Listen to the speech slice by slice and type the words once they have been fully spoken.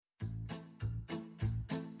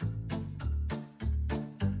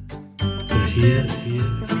here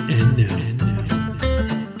and now.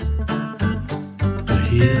 The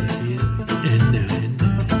here and now.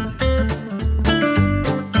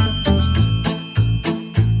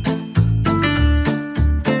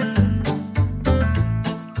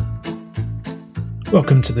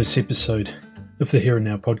 Welcome to this episode of the Here and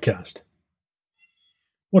Now podcast.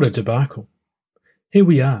 What a debacle. Here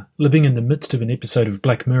we are, living in the midst of an episode of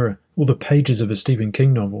Black Mirror or the pages of a Stephen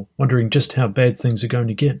King novel, wondering just how bad things are going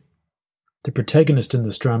to get. The protagonist in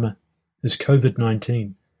this drama is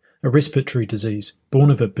COVID-19, a respiratory disease born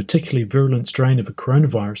of a particularly virulent strain of a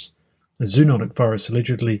coronavirus, a zoonotic virus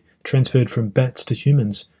allegedly transferred from bats to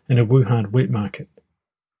humans in a Wuhan wet market.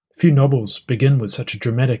 Few novels begin with such a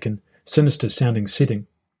dramatic and sinister-sounding setting.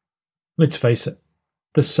 Let's face it,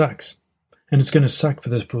 this sucks, and it's going to suck for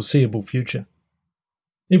the foreseeable future.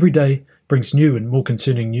 Every day brings new and more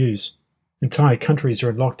concerning news. Entire countries are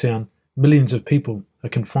in lockdown, millions of people are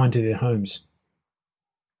confined to their homes.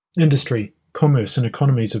 Industry, commerce and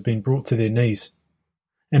economies have been brought to their knees.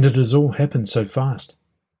 And it has all happened so fast.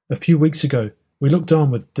 A few weeks ago, we looked on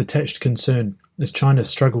with detached concern as China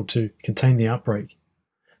struggled to contain the outbreak.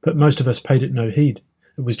 But most of us paid it no heed.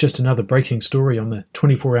 It was just another breaking story on the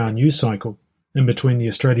 24-hour news cycle in between the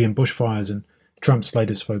Australian bushfires and Trump's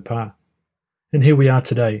latest faux pas. And here we are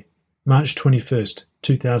today, March 21st,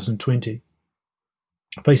 2020,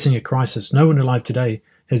 facing a crisis no one alive today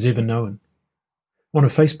has ever known. On a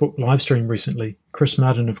Facebook live stream recently, Chris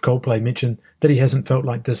Martin of Coldplay mentioned that he hasn't felt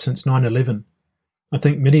like this since 9/11. I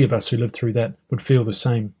think many of us who lived through that would feel the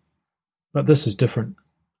same. But this is different.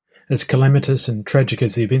 As calamitous and tragic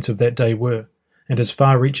as the events of that day were, and as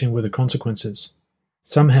far-reaching were the consequences,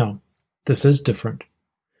 somehow this is different.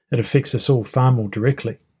 It affects us all far more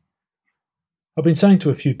directly. I've been saying to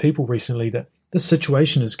a few people recently that this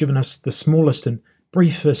situation has given us the smallest and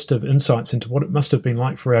briefest of insights into what it must have been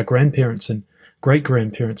like for our grandparents and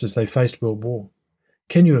great-grandparents as they faced World War.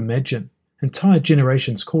 Can you imagine? Entire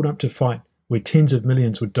generations called up to fight where tens of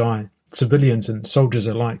millions would die, civilians and soldiers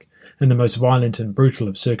alike, in the most violent and brutal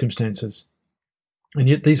of circumstances. And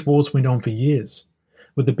yet these wars went on for years.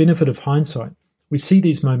 With the benefit of hindsight, we see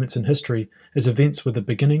these moments in history as events with a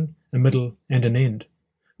beginning, a middle, and an end.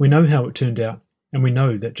 We know how it turned out, and we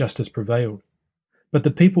know that justice prevailed. But the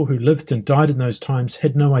people who lived and died in those times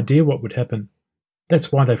had no idea what would happen. That's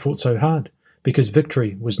why they fought so hard, because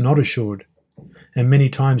victory was not assured. And many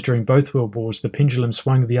times during both world wars, the pendulum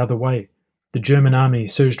swung the other way. The German army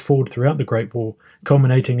surged forward throughout the Great War,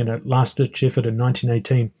 culminating in a last-ditch effort in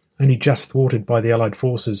 1918, only just thwarted by the Allied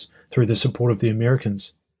forces through the support of the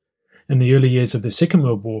Americans. In the early years of the Second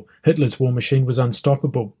World War, Hitler's war machine was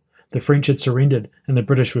unstoppable. The French had surrendered, and the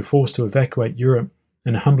British were forced to evacuate Europe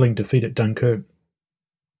in a humbling defeat at Dunkirk.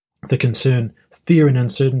 The concern, fear and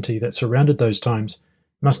uncertainty that surrounded those times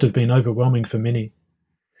must have been overwhelming for many.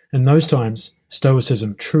 In those times,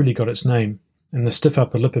 Stoicism truly got its name, and the stiff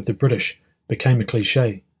upper lip of the British became a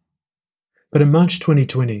cliché. But in March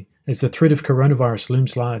 2020, as the threat of coronavirus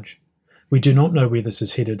looms large, we do not know where this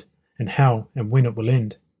is headed, and how and when it will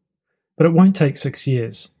end. But it won't take 6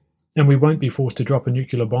 years, and we won't be forced to drop a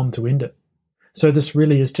nuclear bomb to end it. So this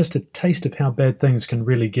really is just a taste of how bad things can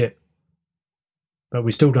really get. But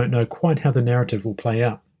we still don't know quite how the narrative will play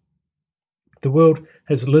out. The world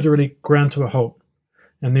has literally ground to a halt,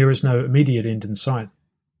 and there is no immediate end in sight.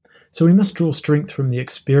 So we must draw strength from the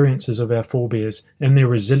experiences of our forebears and their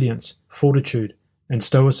resilience, fortitude, and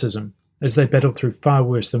stoicism as they battled through far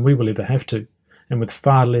worse than we will ever have to, and with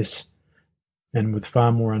far less and with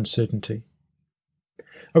far more uncertainty.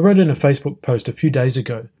 I wrote in a Facebook post a few days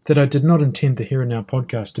ago that I did not intend the Here and Now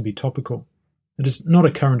podcast to be topical. It is not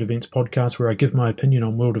a current events podcast where I give my opinion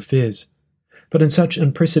on world affairs, but in such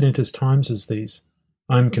unprecedented times as these,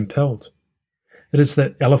 I am compelled. It is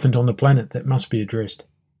that elephant on the planet that must be addressed.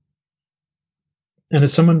 And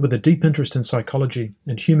as someone with a deep interest in psychology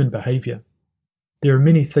and human behaviour, there are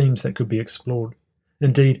many themes that could be explored.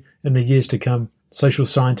 Indeed, in the years to come, social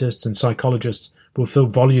scientists and psychologists will fill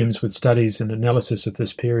volumes with studies and analysis of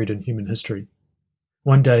this period in human history.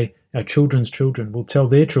 One day, our children's children will tell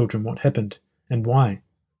their children what happened and why.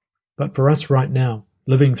 But for us right now,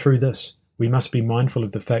 living through this, we must be mindful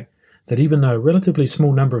of the fact that even though a relatively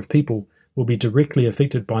small number of people will be directly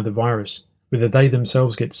affected by the virus, whether they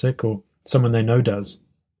themselves get sick or someone they know does,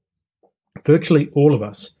 virtually all of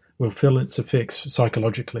us will feel its effects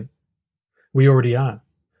psychologically. We already are.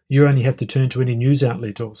 You only have to turn to any news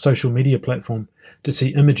outlet or social media platform to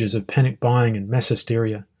see images of panic buying and mass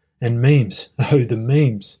hysteria. And memes. Oh, the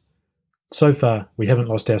memes. So far, we haven't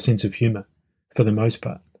lost our sense of humour, for the most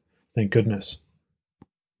part. Thank goodness.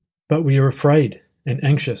 But we are afraid and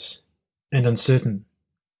anxious and uncertain.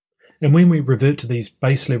 And when we revert to these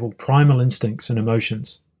base-level primal instincts and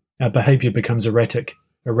emotions, our behaviour becomes erratic,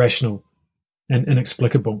 irrational, and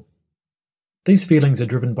inexplicable. These feelings are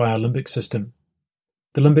driven by our limbic system.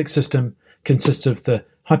 The limbic system consists of the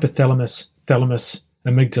hypothalamus, thalamus,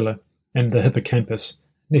 amygdala, and the hippocampus,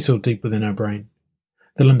 nestled deep within our brain.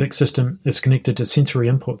 The limbic system is connected to sensory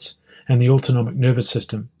inputs and the autonomic nervous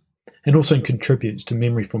system, and also contributes to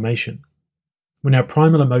memory formation. When our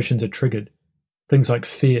primal emotions are triggered, things like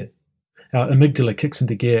fear, our amygdala kicks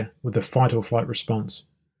into gear with a fight or flight response,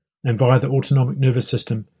 and via the autonomic nervous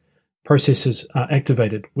system, processes are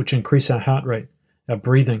activated which increase our heart rate, our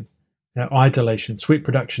breathing, our eye dilation, sweat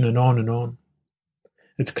production, and on and on.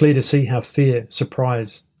 It's clear to see how fear,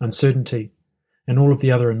 surprise, uncertainty, and all of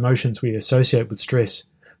the other emotions we associate with stress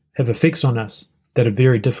have effects on us that are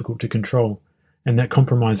very difficult to control and that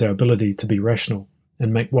compromise our ability to be rational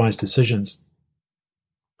and make wise decisions.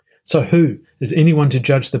 So who is anyone to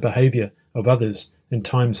judge the behaviour of others in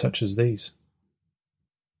times such as these?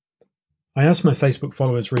 I asked my Facebook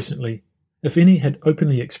followers recently if any had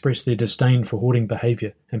openly expressed their disdain for hoarding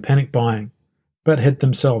behaviour and panic buying, but had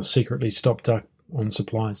themselves secretly stocked up on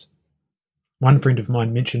supplies. One friend of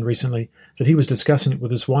mine mentioned recently that he was discussing it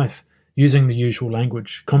with his wife, using the usual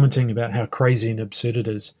language, commenting about how crazy and absurd it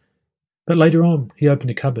is. But later on, he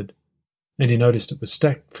opened a cupboard, and he noticed it was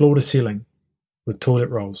stacked floor to ceiling with toilet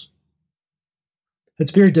rolls.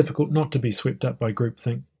 It's very difficult not to be swept up by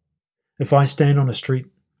groupthink. If I stand on a street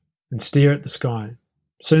and stare at the sky,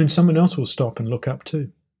 soon someone else will stop and look up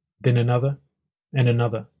too, then another and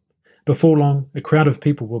another. Before long, a crowd of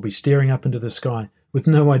people will be staring up into the sky with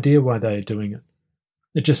no idea why they are doing it.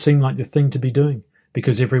 It just seemed like the thing to be doing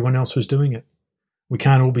because everyone else was doing it. We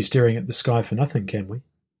can't all be staring at the sky for nothing, can we?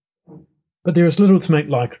 But there is little to make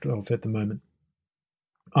light of at the moment.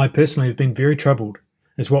 I personally have been very troubled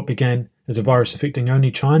as what began as a virus affecting only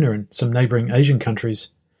China and some neighbouring Asian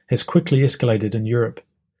countries has quickly escalated in Europe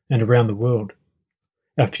and around the world.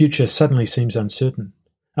 Our future suddenly seems uncertain.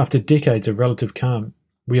 After decades of relative calm,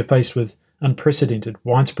 we are faced with unprecedented,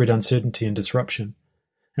 widespread uncertainty and disruption,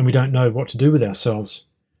 and we don't know what to do with ourselves.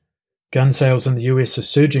 Gun sales in the US are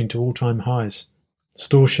surging to all-time highs.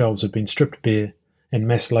 Store shelves have been stripped bare, and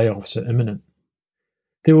mass layoffs are imminent.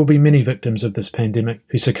 There will be many victims of this pandemic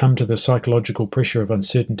who succumb to the psychological pressure of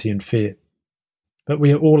uncertainty and fear. But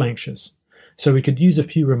we are all anxious, so we could use a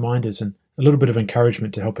few reminders and a little bit of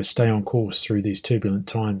encouragement to help us stay on course through these turbulent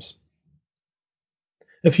times.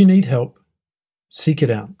 If you need help, seek it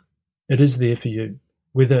out. It is there for you,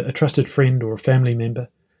 whether a trusted friend or a family member,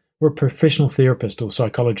 or a professional therapist or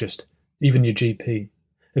psychologist, even your GP.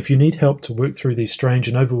 If you need help to work through these strange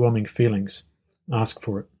and overwhelming feelings, ask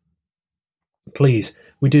for it. Please,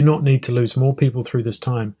 we do not need to lose more people through this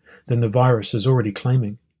time than the virus is already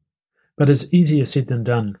claiming. But it's easier said than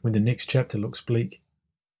done when the next chapter looks bleak.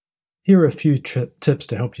 Here are a few tips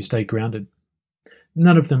to help you stay grounded.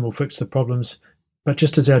 None of them will fix the problems, but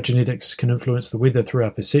just as our genetics can influence the weather through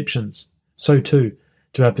our perceptions, so too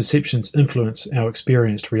do our perceptions influence our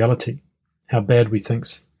experienced reality, how bad we think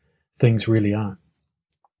things really are.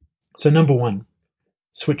 So number 1,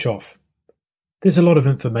 switch off. There's a lot of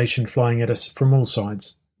information flying at us from all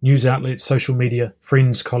sides. News outlets, social media,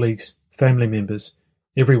 friends, colleagues, family members.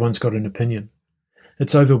 Everyone's got an opinion.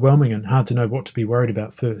 It's overwhelming and hard to know what to be worried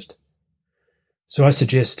about first. So I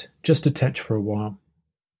suggest just detach for a while.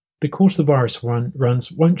 The course the virus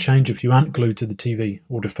runs won't change if you aren't glued to the TV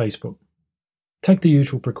or to Facebook. Take the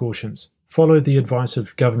usual precautions. Follow the advice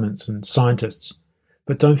of governments and scientists.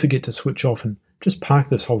 But don't forget to switch off and just park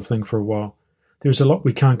this whole thing for a while. There's a lot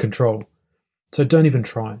we can't control. So don't even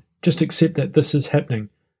try. Just accept that this is happening,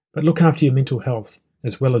 but look after your mental health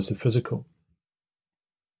as well as the physical.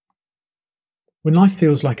 When life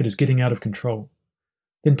feels like it is getting out of control,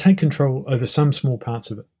 then take control over some small parts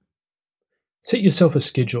of it. Set yourself a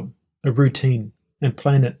schedule, a routine, and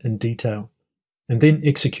plan it in detail, and then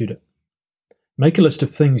execute it. Make a list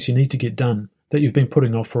of things you need to get done that you've been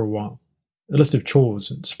putting off for a while, a list of chores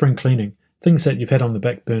and spring cleaning, things that you've had on the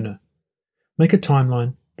back burner. Make a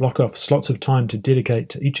timeline, block off slots of time to dedicate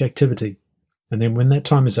to each activity, and then when that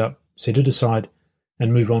time is up, set it aside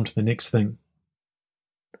and move on to the next thing.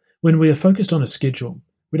 When we are focused on a schedule,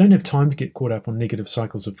 we don't have time to get caught up on negative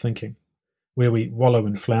cycles of thinking, where we wallow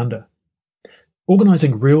and flounder.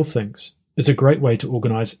 Organising real things is a great way to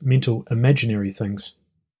organise mental imaginary things.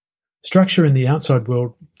 Structure in the outside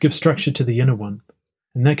world gives structure to the inner one,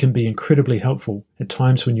 and that can be incredibly helpful at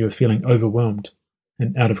times when you are feeling overwhelmed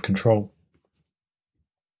and out of control.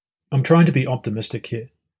 I'm trying to be optimistic here,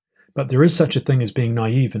 but there is such a thing as being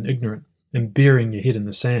naive and ignorant and burying your head in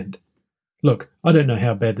the sand. Look, I don't know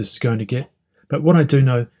how bad this is going to get, but what I do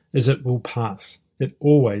know is it will pass. It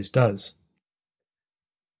always does.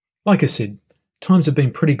 Like I said, times have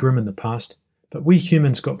been pretty grim in the past, but we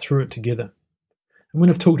humans got through it together. And when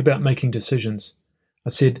I've talked about making decisions, I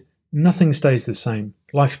said, nothing stays the same.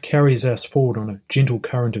 Life carries us forward on a gentle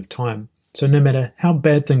current of time. So no matter how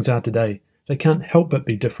bad things are today, they can't help but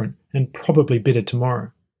be different and probably better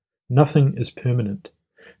tomorrow. Nothing is permanent.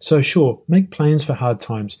 So sure, make plans for hard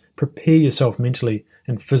times, prepare yourself mentally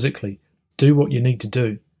and physically, do what you need to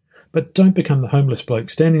do. But don't become the homeless bloke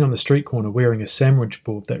standing on the street corner wearing a sandwich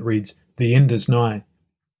board that reads, "The end is nigh,"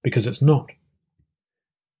 because it's not.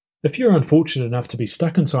 If you're unfortunate enough to be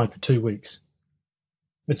stuck inside for 2 weeks,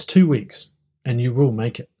 it's 2 weeks and you will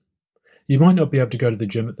make it. You might not be able to go to the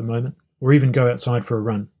gym at the moment or even go outside for a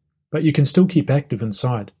run, but you can still keep active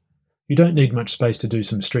inside. You don't need much space to do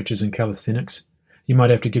some stretches and calisthenics. You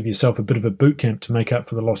might have to give yourself a bit of a boot camp to make up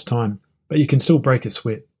for the lost time, but you can still break a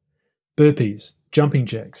sweat. Burpees, jumping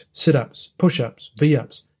jacks, sit-ups, push-ups,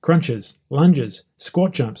 V-ups, crunches, lunges,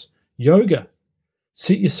 squat jumps, yoga.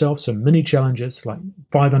 Set yourself some mini challenges like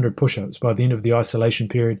 500 push-ups by the end of the isolation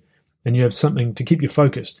period, and you have something to keep you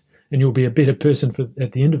focused, and you'll be a better person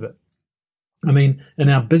at the end of it. I mean, in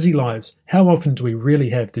our busy lives, how often do we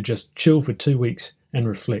really have to just chill for 2 weeks and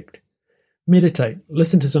reflect? Meditate,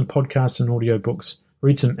 listen to some podcasts and audiobooks,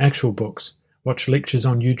 read some actual books, watch lectures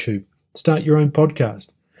on YouTube, start your own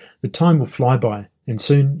podcast. The time will fly by, and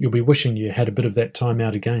soon you'll be wishing you had a bit of that time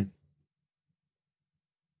out again.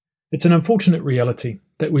 It's an unfortunate reality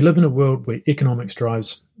that we live in a world where economics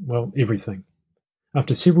drives, well, everything.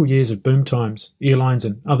 After several years of boom times, airlines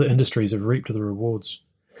and other industries have reaped the rewards.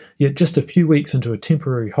 Yet just a few weeks into a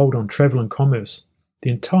temporary hold on travel and commerce, the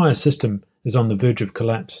entire system is on the verge of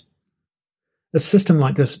collapse. A system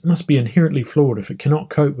like this must be inherently flawed if it cannot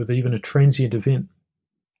cope with even a transient event,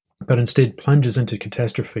 but instead plunges into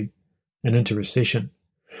catastrophe and into recession.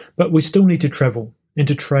 But we still need to travel and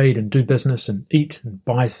to trade and do business and eat and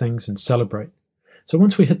buy things and celebrate. So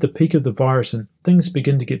once we hit the peak of the virus and things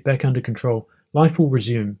begin to get back under control, life will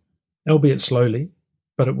resume, albeit slowly,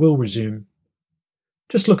 but it will resume.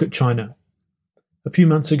 Just look at China. A few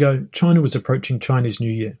months ago, China was approaching Chinese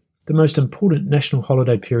New Year, the most important national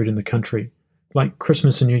holiday period in the country, like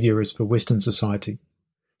Christmas and New Year is for Western society.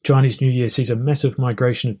 Chinese New Year sees a massive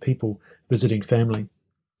migration of people visiting family.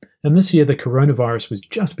 And this year the coronavirus was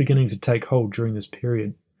just beginning to take hold during this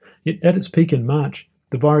period. Yet at its peak in March,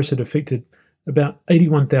 the virus had affected about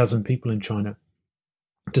 81,000 people in China.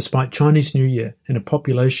 Despite Chinese New Year and a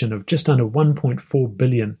population of just under 1.4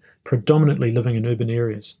 billion predominantly living in urban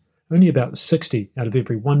areas, only about 60 out of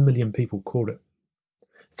every 1 million people caught it.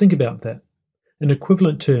 Think about that. In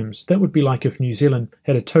equivalent terms, that would be like if New Zealand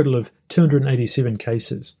had a total of 287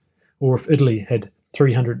 cases, or if Italy had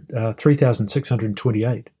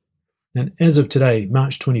 3,628. And as of today,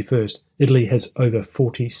 March 21st, Italy has over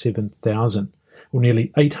 47,000, or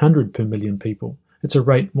nearly 800 per million people. It's a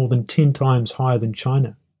rate more than 10 times higher than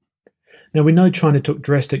China. Now we know China took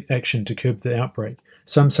drastic action to curb the outbreak.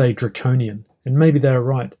 Some say draconian, and maybe they are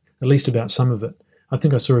right, at least about some of it. I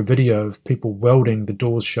think I saw a video of people welding the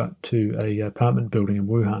doors shut to an apartment building in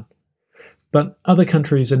Wuhan. But other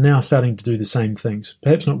countries are now starting to do the same things,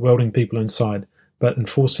 perhaps not welding people inside, but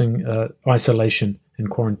enforcing isolation and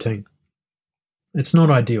quarantine. It's not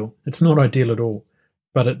ideal. It's not ideal at all,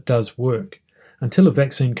 but it does work. Until a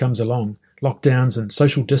vaccine comes along, lockdowns and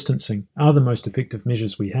social distancing are the most effective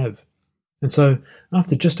measures we have. And so,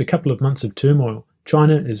 after just a couple of months of turmoil,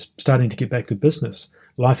 China is starting to get back to business.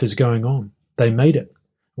 Life is going on. They made it,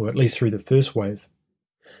 or at least through the first wave.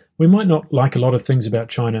 We might not like a lot of things about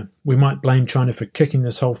China. We might blame China for kicking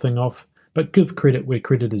this whole thing off, but give credit where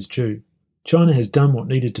credit is due. China has done what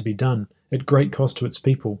needed to be done at great cost to its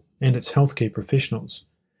people and its healthcare professionals,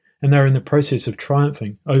 and they're in the process of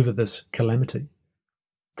triumphing over this calamity.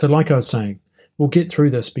 So like I was saying, we'll get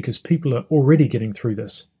through this because people are already getting through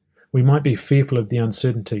this. We might be fearful of the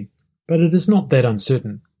uncertainty, but it is not that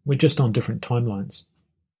uncertain. We're just on different timelines.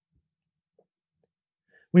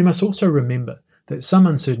 We must also remember that some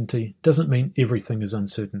uncertainty doesn't mean everything is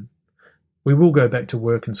uncertain. We will go back to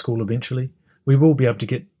work and school eventually. We will be able to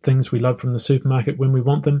get things we love from the supermarket when we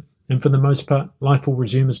want them, and for the most part, life will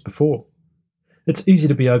resume as before. It's easy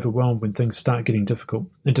to be overwhelmed when things start getting difficult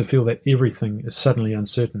and to feel that everything is suddenly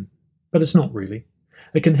uncertain, but it's not really.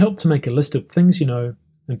 It can help to make a list of things you know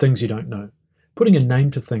and things you don't know. Putting a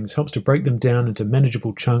name to things helps to break them down into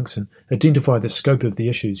manageable chunks and identify the scope of the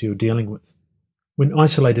issues you're dealing with. When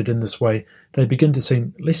isolated in this way, they begin to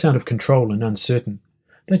seem less out of control and uncertain.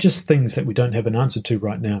 They're just things that we don't have an answer to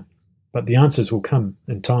right now, but the answers will come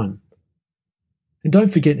in time. And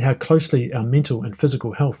don't forget how closely our mental and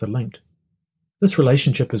physical health are linked. This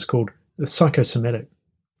relationship is called the psychosomatic.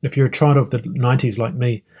 If you're a child of the 90s like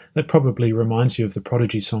me, that probably reminds you of the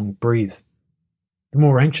Prodigy song Breathe. The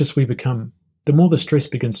more anxious we become, the more the stress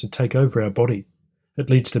begins to take over our body. It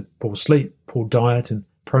leads to poor sleep, poor diet, and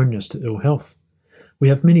proneness to ill health. We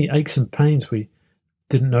have many aches and pains we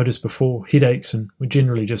didn't notice before, headaches, and we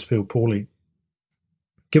generally just feel poorly.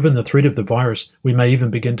 Given the threat of the virus, we may even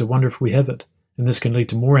begin to wonder if we have it, and this can lead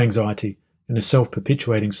to more anxiety and a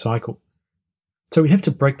self-perpetuating cycle. So we have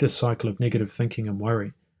to break this cycle of negative thinking and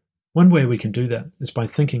worry. One way we can do that is by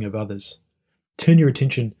thinking of others. Turn your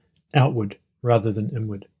attention outward rather than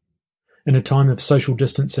inward. In a time of social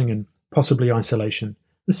distancing and possibly isolation,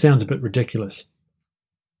 this sounds a bit ridiculous.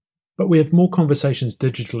 But we have more conversations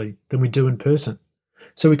digitally than we do in person,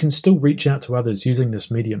 so we can still reach out to others using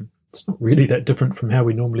this medium. It's not really that different from how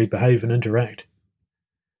we normally behave and interact.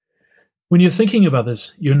 When you're thinking of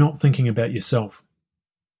others, you're not thinking about yourself.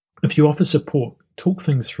 If you offer support, talk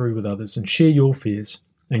things through with others and share your fears,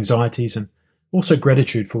 anxieties, and also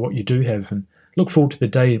gratitude for what you do have, and look forward to the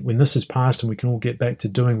day when this is past and we can all get back to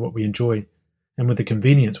doing what we enjoy and with the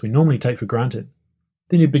convenience we normally take for granted,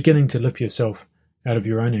 then you're beginning to lift yourself out of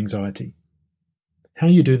your own anxiety. How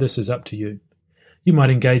you do this is up to you. You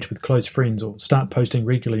might engage with close friends or start posting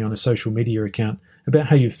regularly on a social media account about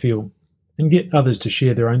how you feel and get others to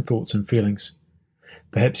share their own thoughts and feelings.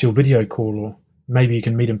 Perhaps you'll video call, or maybe you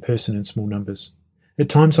can meet in person in small numbers. At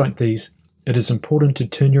times like these, it is important to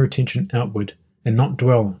turn your attention outward and not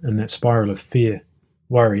dwell in that spiral of fear,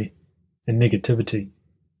 worry, and negativity.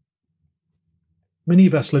 Many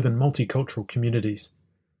of us live in multicultural communities,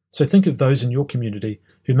 so think of those in your community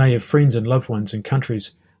who may have friends and loved ones in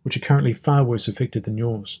countries which are currently far worse affected than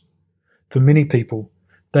yours. For many people,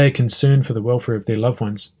 they are concerned for the welfare of their loved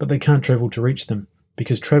ones, but they can't travel to reach them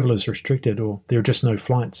because travel is restricted or there are just no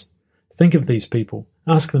flights. Think of these people,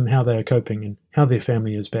 ask them how they are coping and how their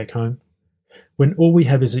family is back home. When all we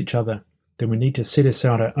have is each other, then we need to set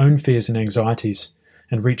aside our own fears and anxieties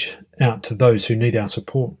and reach out to those who need our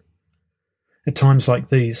support. At times like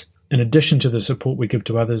these, in addition to the support we give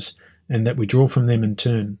to others and that we draw from them in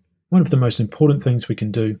turn, one of the most important things we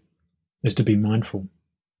can do is to be mindful.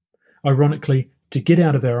 Ironically, to get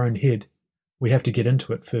out of our own head, we have to get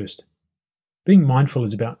into it first. Being mindful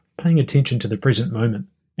is about paying attention to the present moment,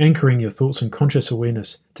 anchoring your thoughts and conscious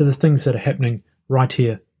awareness to the things that are happening right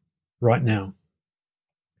here, right now.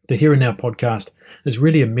 The Here and Now podcast is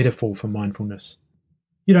really a metaphor for mindfulness.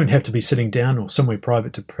 You don't have to be sitting down or somewhere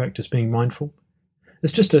private to practice being mindful.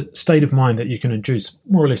 It's just a state of mind that you can induce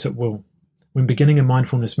more or less at will. When beginning a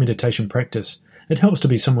mindfulness meditation practice, it helps to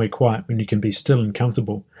be somewhere quiet when you can be still and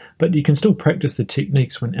comfortable, but you can still practice the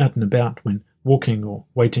techniques when out and about, when walking or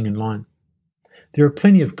waiting in line. There are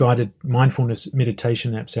plenty of guided mindfulness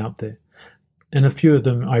meditation apps out there, and a few of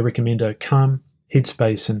them I recommend are Calm,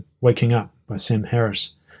 Headspace, and Waking Up by Sam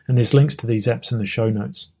Harris, and there's links to these apps in the show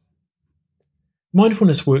notes.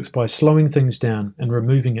 Mindfulness works by slowing things down and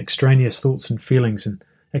removing extraneous thoughts and feelings and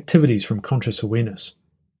activities from conscious awareness.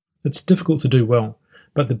 It's difficult to do well,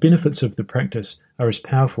 but the benefits of the practice are as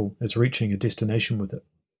powerful as reaching a destination with it.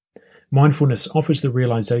 Mindfulness offers the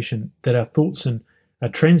realization that our thoughts are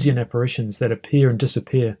transient apparitions that appear and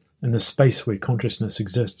disappear in the space where consciousness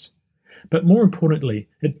exists. But more importantly,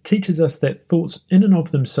 it teaches us that thoughts in and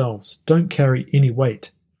of themselves don't carry any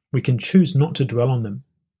weight. We can choose not to dwell on them.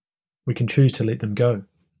 We can choose to let them go.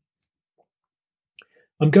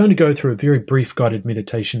 I'm going to go through a very brief guided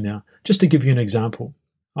meditation now, just to give you an example.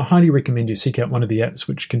 I highly recommend you seek out one of the apps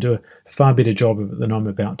which can do a far better job of it than I'm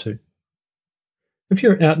about to. If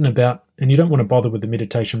you're out and about and you don't want to bother with the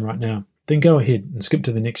meditation right now, then go ahead and skip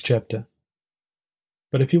to the next chapter.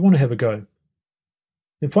 But if you want to have a go,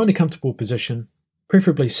 then find a comfortable position,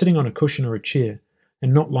 preferably sitting on a cushion or a chair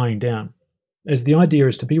and not lying down, as the idea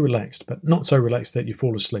is to be relaxed, but not so relaxed that you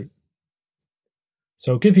fall asleep.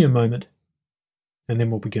 So I'll give you a moment, and then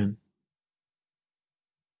we'll begin.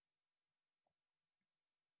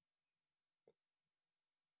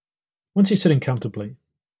 Once you're sitting comfortably,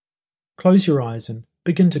 close your eyes and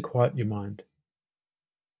begin to quiet your mind.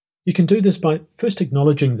 You can do this by first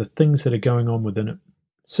acknowledging the things that are going on within it,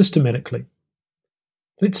 systematically.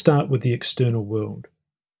 Let's start with the external world.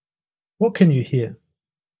 What can you hear?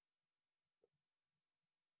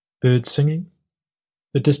 Birds singing?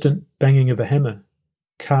 The distant banging of a hammer?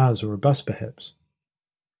 Cars or a bus perhaps?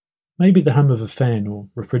 Maybe the hum of a fan or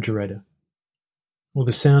refrigerator? Or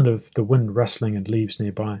the sound of the wind rustling and leaves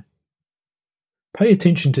nearby? Pay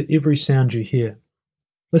attention to every sound you hear.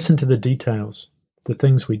 Listen to the details, the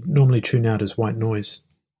things we normally tune out as white noise.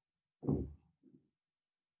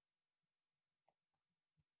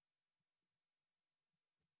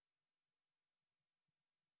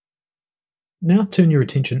 Now turn your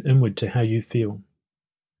attention inward to how you feel.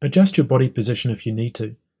 Adjust your body position if you need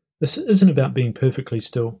to. This isn't about being perfectly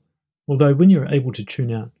still, although when you're able to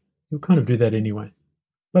tune out, you'll kind of do that anyway.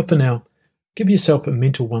 But for now, give yourself a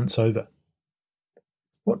mental once-over.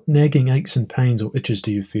 What nagging aches and pains or itches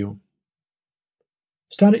do you feel?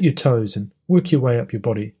 Start at your toes and work your way up your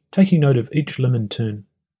body, taking note of each limb in turn,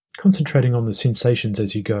 concentrating on the sensations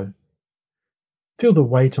as you go. Feel the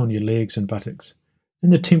weight on your legs and buttocks,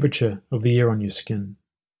 and the temperature of the air on your skin.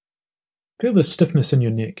 Feel the stiffness in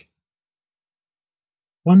your neck.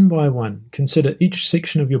 One by one, consider each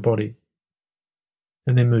section of your body,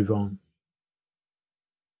 and then move on.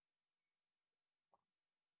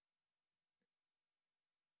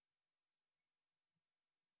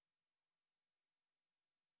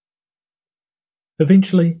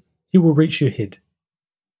 Eventually, you will reach your head.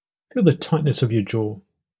 Feel the tightness of your jaw,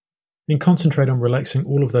 and concentrate on relaxing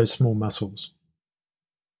all of those small muscles.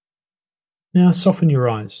 Now soften your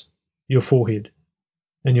eyes, your forehead,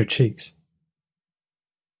 and your cheeks.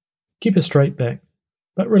 Keep a straight back,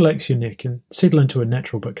 but relax your neck and settle into a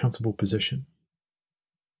natural but comfortable position.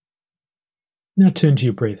 Now turn to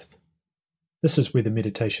your breath. This is where the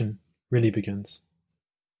meditation really begins.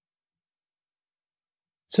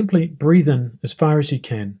 Simply breathe in as far as you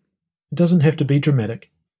can. It doesn't have to be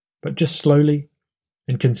dramatic, but just slowly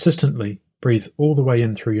and consistently breathe all the way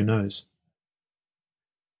in through your nose.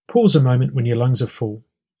 Pause a moment when your lungs are full,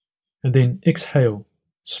 and then exhale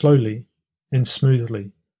slowly and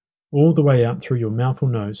smoothly all the way out through your mouth or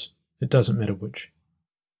nose, it doesn't matter which.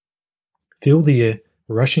 Feel the air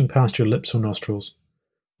rushing past your lips or nostrils.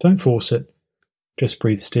 Don't force it, just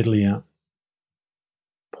breathe steadily out.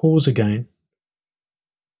 Pause again.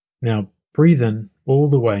 Now breathe in all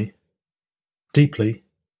the way, deeply,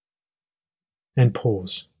 and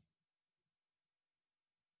pause.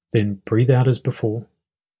 Then breathe out as before.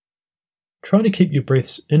 Try to keep your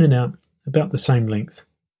breaths in and out about the same length.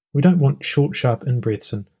 We don't want short, sharp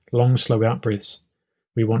in-breaths and long, slow out-breaths.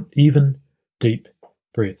 We want even, deep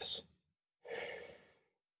breaths.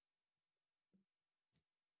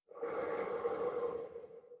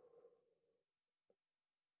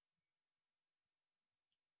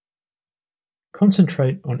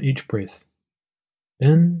 Concentrate on each breath.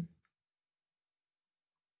 In,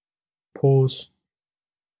 pause,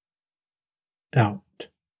 out,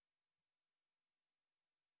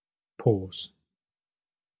 pause.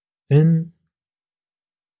 In,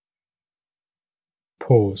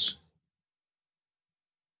 pause,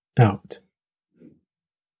 out,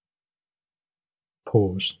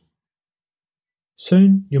 pause.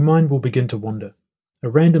 Soon your mind will begin to wander. A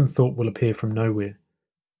random thought will appear from nowhere,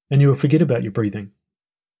 and you will forget about your breathing.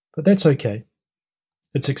 But that's okay.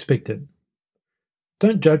 It's expected.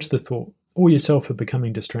 Don't judge the thought or yourself for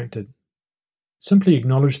becoming distracted. Simply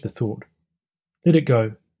acknowledge the thought, let it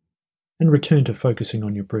go, and return to focusing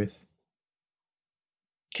on your breath.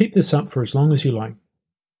 Keep this up for as long as you like.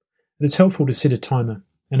 It is helpful to set a timer,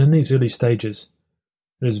 and in these early stages,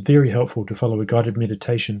 it is very helpful to follow a guided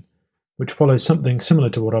meditation which follows something similar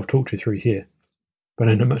to what I've talked you through here, but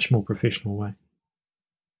in a much more professional way.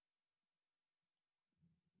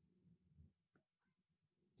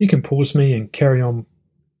 You can pause me and carry on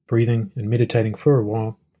breathing and meditating for a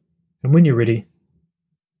while, and when you're ready,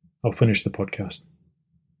 I'll finish the podcast.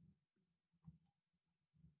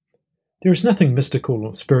 There is nothing mystical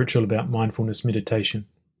or spiritual about mindfulness meditation.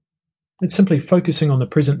 It's simply focusing on the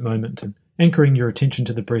present moment and anchoring your attention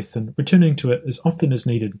to the breath and returning to it as often as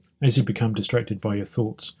needed as you become distracted by your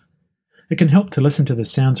thoughts. It can help to listen to the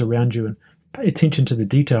sounds around you and pay attention to the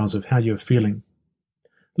details of how you're feeling.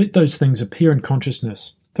 Let those things appear in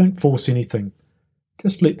consciousness. Don't force anything.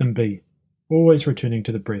 Just let them be, always returning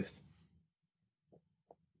to the breath.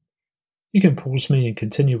 You can pause me and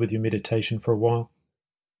continue with your meditation for a while,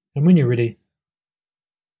 and when you're ready,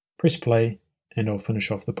 press play and I'll finish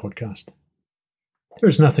off the podcast. There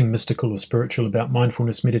is nothing mystical or spiritual about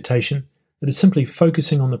mindfulness meditation. It is simply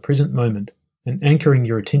focusing on the present moment and anchoring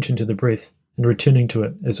your attention to the breath and returning to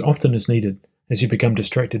it as often as needed as you become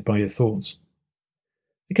distracted by your thoughts.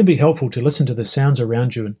 It can be helpful to listen to the sounds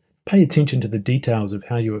around you and pay attention to the details of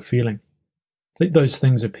how you are feeling. Let those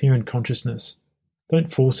things appear in consciousness.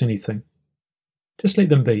 Don't force anything. Just let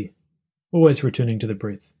them be, always returning to the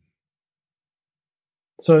breath.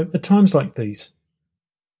 So, at times like these,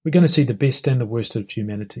 we're going to see the best and the worst of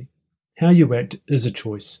humanity. How you act is a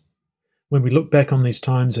choice. When we look back on these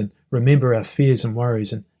times and remember our fears and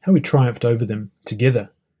worries and how we triumphed over them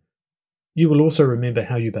together, you will also remember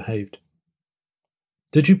how you behaved.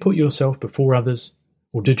 Did you put yourself before others,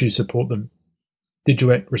 or did you support them? Did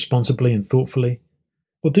you act responsibly and thoughtfully,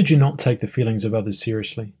 or did you not take the feelings of others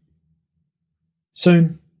seriously?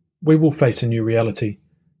 Soon, we will face a new reality,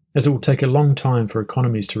 as it will take a long time for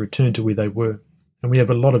economies to return to where they were, and we have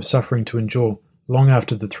a lot of suffering to endure long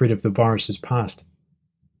after the threat of the virus is past.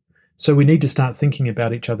 So we need to start thinking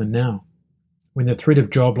about each other now. When the threat of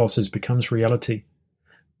job losses becomes reality,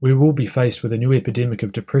 we will be faced with a new epidemic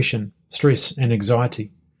of depression, stress, and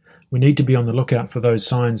anxiety. We need to be on the lookout for those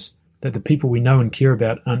signs that the people we know and care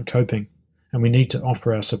about aren't coping, and we need to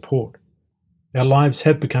offer our support. Our lives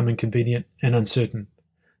have become inconvenient and uncertain,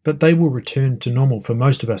 but they will return to normal for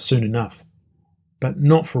most of us soon enough. But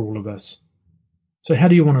not for all of us. So how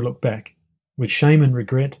do you want to look back? With shame and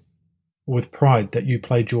regret? Or with pride that you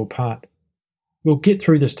played your part? We'll get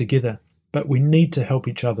through this together, but we need to help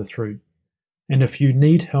each other through. And if you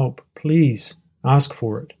need help, please ask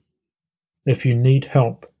for it. If you need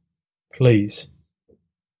help, please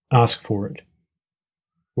ask for it.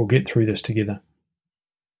 We'll get through this together.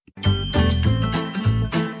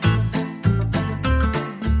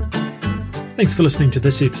 Thanks for listening to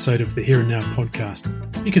this episode of the Here and Now podcast.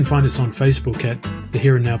 You can find us on Facebook at the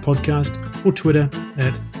Here and Now podcast or Twitter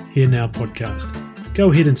at Here Now Podcast.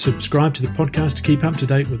 Go ahead and subscribe to the podcast to keep up to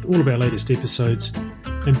date with all of our latest episodes,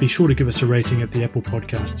 and be sure to give us a rating at the Apple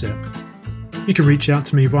Podcasts app. You can reach out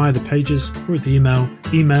to me via the pages or at the email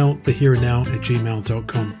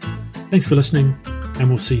thehereandnow@gmail.com. Thanks for listening, and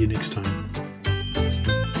we'll see you next time.